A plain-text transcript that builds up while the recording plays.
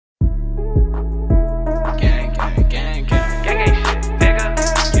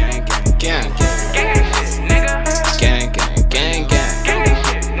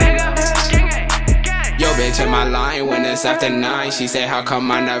my line when it's after 9. She said, how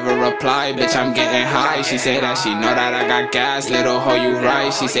come I never reply? Bitch, I'm getting high. She said that she know that I got gas, little hoe, you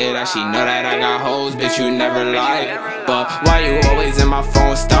right. She said that she know that I got hoes, bitch, you never lie. But why you always in my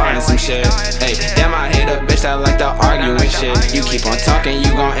phone starting some shit? Hey, damn, I hate a bitch that like to argue and shit. You keep on talking,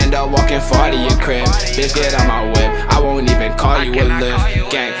 you gon' end up walking far to your crib. Bitch, get on my whip, I won't even call you a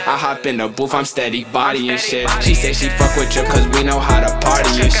lift. Gang, I hop in the booth, I'm steady body and shit. She said she fuck with you cause we know how to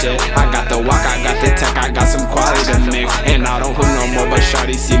party and shit. I got the walk, I got the tech, I got some quality to mix. And I don't hoop no more, but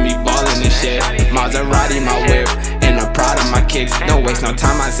shawty see me ballin' and shit. Maserti my whip, and a Prada my kicks. Don't waste no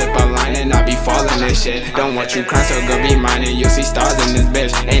time, I zip a line and I be fallin' and shit. Don't want you crying, so go be mine and you'll see stars in this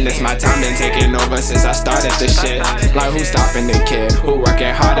bitch. Ain't this my time, been taking over since I started this shit. Like who's stopping the kid, who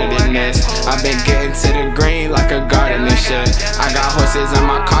working harder than this? I've been getting to the green like a garden and shit. I got horses in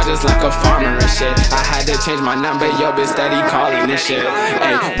my car just like a farmer and shit. I had to change my number, yo bitch steady calling and shit.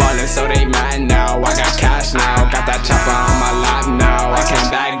 Ayy, ballin' so they mad now, I got cash now. Got that chopper on my lap now, I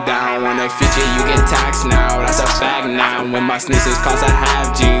can't back down. In the future you get taxed now, that's a fact now. When my sneakers cost a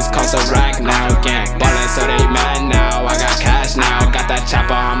half, jeans cost a rack now. Gang, ballin' so they mad now, I got cash now. Got that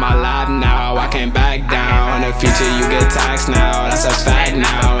chopper on my lap now, I can't back down. In the future you get taxed now, that's a fact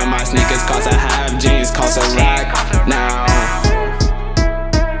now. When my sneakers cost a half, jeans cost a rack.